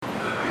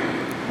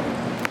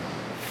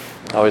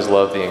I always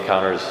love the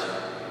encounters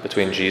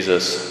between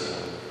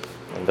Jesus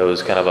and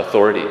those kind of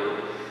authority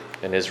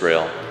in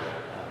Israel,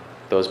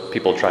 those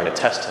people trying to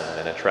test him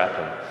and entrap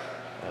him.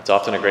 It's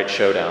often a great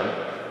showdown,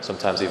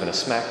 sometimes even a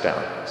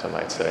smackdown, some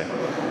might say.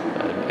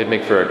 It'd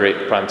make for a great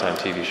primetime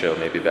TV show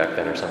maybe back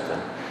then or something.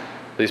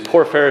 But these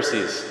poor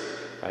Pharisees,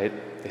 right,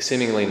 they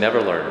seemingly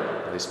never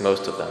learn, at least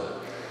most of them.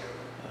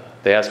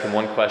 They ask him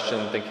one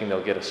question, thinking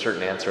they'll get a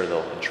certain answer,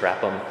 they'll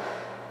entrap him.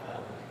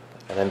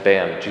 And then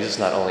bam, Jesus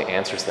not only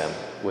answers them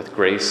with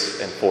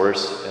grace and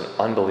force and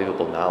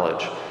unbelievable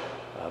knowledge,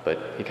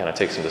 but he kind of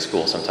takes them to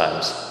school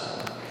sometimes.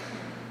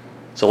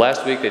 So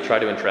last week they tried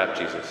to entrap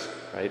Jesus,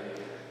 right?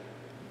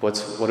 What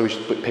do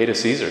we pay to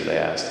Caesar, they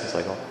asked. He's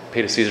like, well,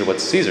 pay to Caesar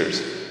what's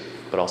Caesar's,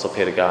 but also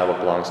pay to God what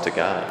belongs to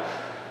God.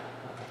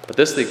 But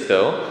this week,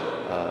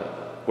 though,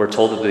 we're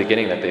told at the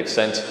beginning that they've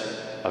sent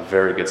a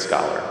very good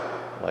scholar,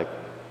 like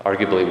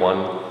arguably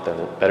one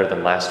better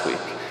than last week.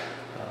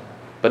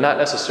 But not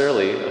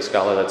necessarily a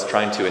scholar that's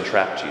trying to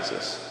entrap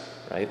Jesus,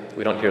 right?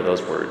 We don't hear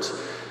those words.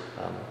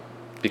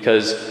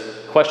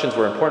 Because questions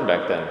were important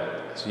back then.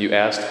 So you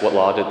asked what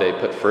law did they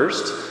put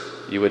first,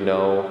 you would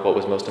know what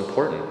was most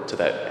important to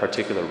that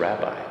particular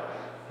rabbi.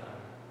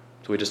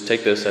 So we just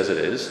take this as it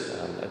is,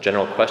 a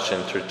general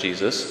question to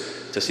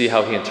Jesus to see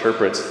how he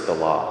interprets the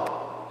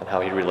law and how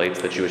he relates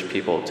the Jewish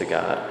people to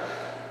God.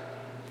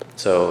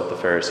 So the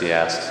Pharisee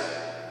asked,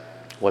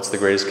 what's the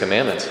greatest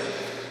commandment?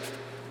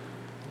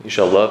 You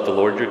shall love the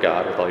Lord your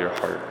God with all your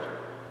heart,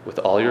 with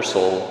all your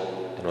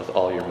soul, and with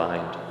all your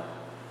mind.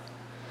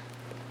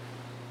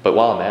 But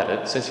while I'm at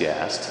it, since you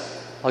asked,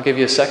 I'll give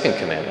you a second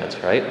commandment,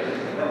 right?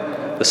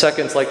 The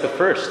second's like the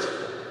first.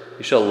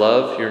 You shall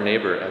love your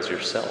neighbor as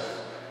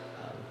yourself.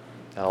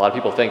 Now, a lot of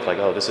people think like,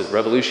 oh, this is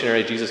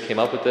revolutionary. Jesus came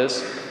up with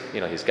this.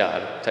 He's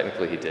God.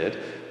 Technically he did.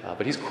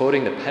 But he's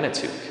quoting the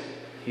Pentateuch.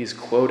 He's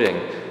quoting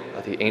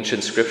the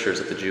ancient scriptures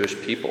of the Jewish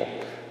people.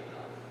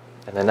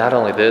 And then not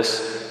only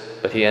this,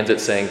 but he ends it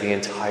saying the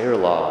entire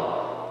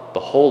law, the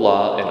whole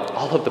law, and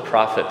all of the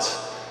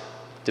prophets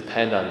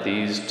depend on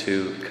these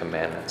two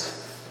commandments.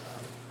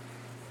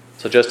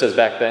 So just as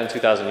back then,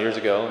 2,000 years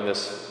ago, in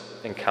this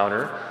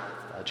encounter,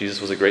 Jesus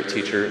was a great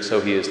teacher, so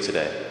he is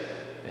today.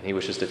 And he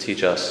wishes to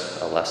teach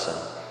us a lesson.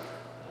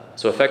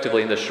 So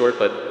effectively, in this short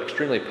but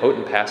extremely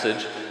potent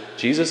passage,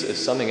 Jesus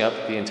is summing up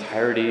the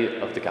entirety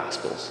of the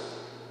Gospels.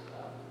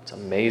 It's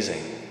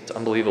amazing. It's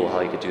unbelievable how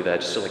he could do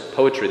that. Just like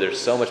poetry, there's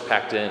so much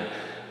packed in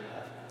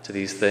to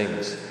these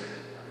things.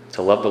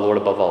 To love the Lord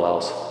above all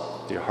else,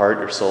 with your heart,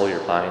 your soul,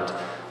 your mind.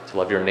 To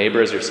love your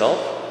neighbor as yourself,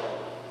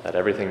 that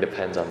everything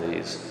depends on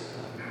these.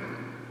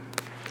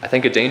 I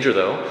think a danger,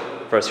 though,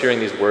 for us hearing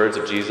these words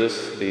of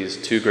Jesus,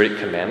 these two great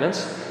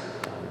commandments,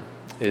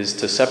 is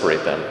to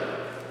separate them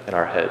in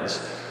our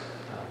heads.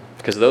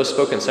 Because those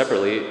spoken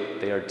separately,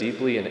 they are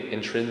deeply and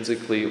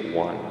intrinsically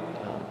one.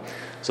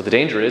 So the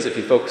danger is if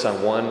you focus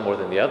on one more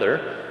than the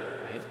other,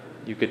 right,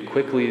 you could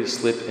quickly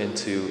slip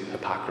into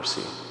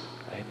hypocrisy,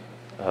 right?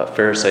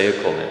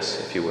 Pharisaicalness,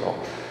 if you will.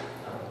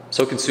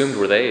 So consumed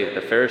were they,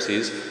 the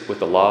Pharisees, with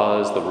the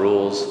laws, the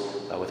rules,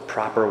 with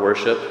proper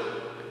worship,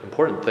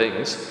 important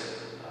things,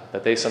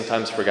 that they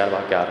sometimes forgot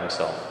about God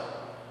himself.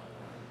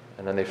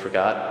 And then they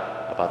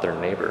forgot about their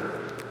neighbor.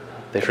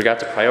 They forgot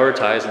to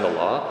prioritize in the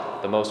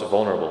law the most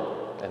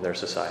vulnerable in their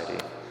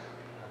society.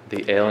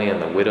 The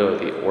alien, the widow,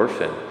 the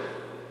orphan,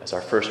 as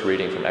our first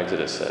reading from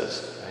Exodus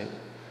says, right?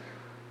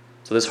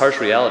 So this harsh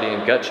reality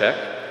and gut check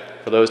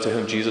for those to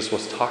whom Jesus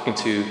was talking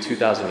to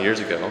 2,000 years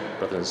ago,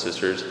 brothers and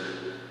sisters,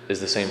 is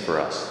the same for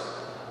us.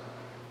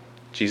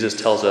 Jesus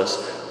tells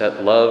us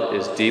that love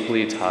is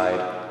deeply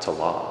tied to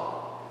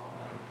law,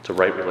 to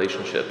right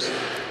relationships,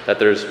 that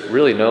there's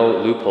really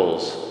no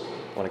loopholes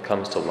when it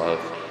comes to love.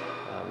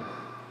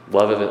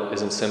 Love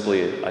isn't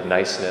simply a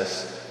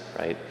niceness,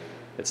 right?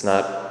 It's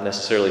not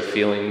necessarily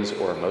feelings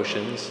or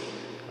emotions.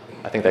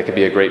 I think that could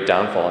be a great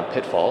downfall and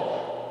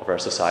pitfall of our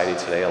society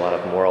today, a lot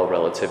of moral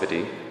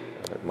relativity,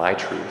 my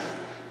truth,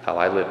 how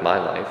I live my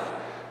life.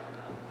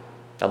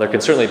 Now there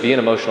can certainly be an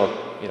emotional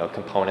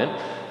component,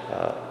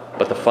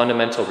 but the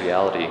fundamental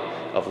reality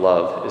of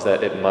love is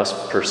that it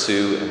must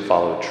pursue and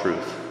follow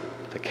truth,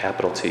 the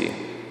capital T.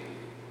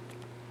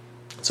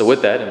 So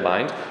with that in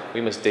mind,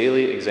 we must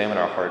daily examine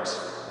our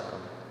hearts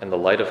in the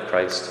light of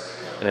Christ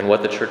and in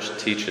what the church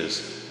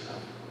teaches,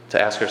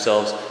 to ask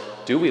ourselves,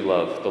 do we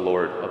love the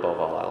Lord above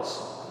all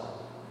else?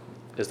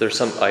 Is there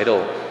some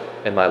idol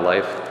in my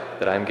life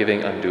that I'm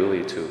giving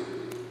unduly to?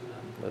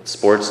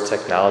 Sports,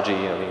 technology,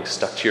 being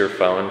stuck to your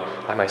phone.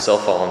 I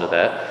myself fall into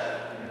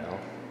that.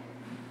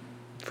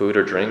 Food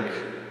or drink,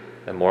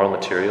 immoral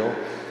material.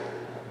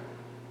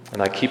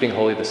 Am I keeping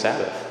holy the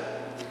Sabbath?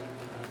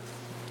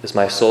 Is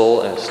my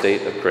soul in a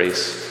state of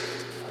grace?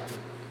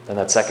 And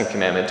that second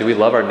commandment, do we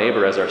love our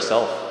neighbor as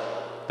ourselves?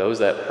 Those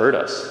that hurt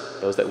us,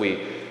 those that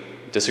we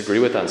disagree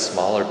with on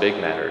small or big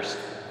matters,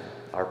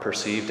 our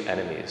perceived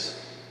enemies,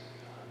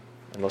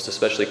 and most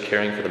especially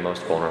caring for the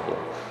most vulnerable.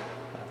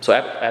 So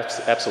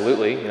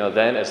absolutely,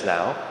 then as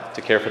now,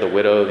 to care for the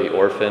widow, the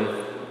orphan,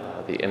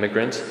 the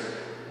immigrant,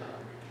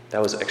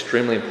 that was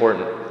extremely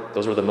important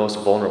Those were the most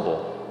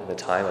vulnerable in the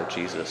time of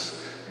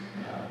Jesus.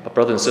 But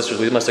brothers and sisters,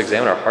 we must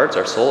examine our hearts,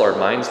 our soul, our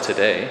minds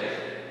today,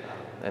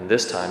 and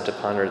this time to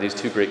ponder these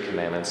two great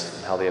commandments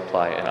and how they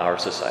apply in our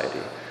society.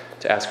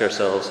 To ask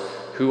ourselves,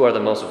 who are the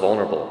most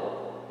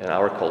vulnerable in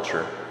our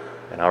culture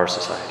and our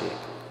society?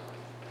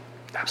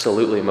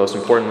 Absolutely, most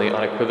importantly,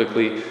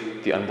 unequivocally,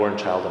 the unborn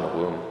child in the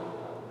womb.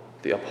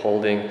 The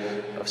upholding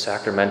of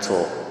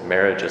sacramental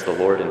marriage as the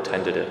Lord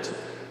intended it.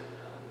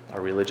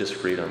 Our religious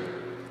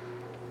freedom.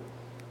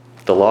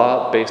 The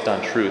law based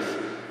on truth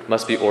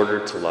must be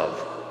ordered to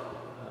love.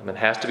 It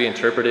has to be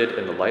interpreted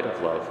in the light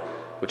of love,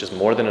 which is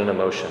more than an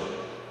emotion,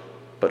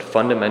 but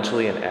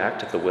fundamentally an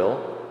act of the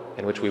will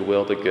in which we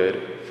will the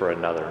good for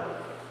another,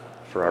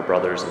 for our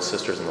brothers and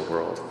sisters in the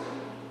world.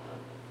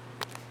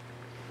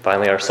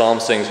 Finally, our psalm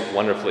sings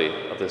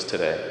wonderfully of this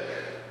today.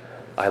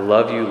 I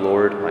love you,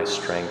 Lord, my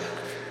strength.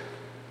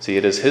 See,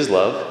 it is his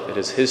love, it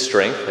is his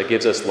strength that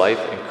gives us life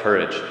and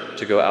courage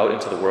to go out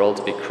into the world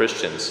to be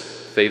Christians,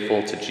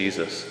 faithful to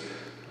Jesus.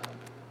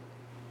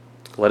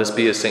 Let us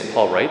be as St.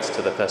 Paul writes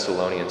to the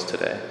Thessalonians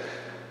today.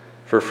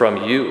 For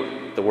from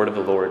you the word of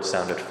the Lord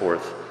sounded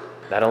forth,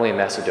 not only in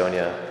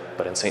Macedonia,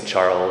 but in St.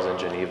 Charles and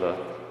Geneva.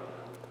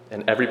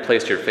 In every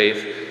place your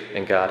faith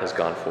in God has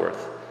gone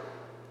forth.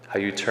 How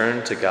you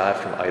turn to God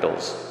from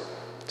idols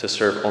to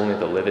serve only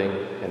the living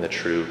and the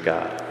true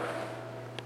God.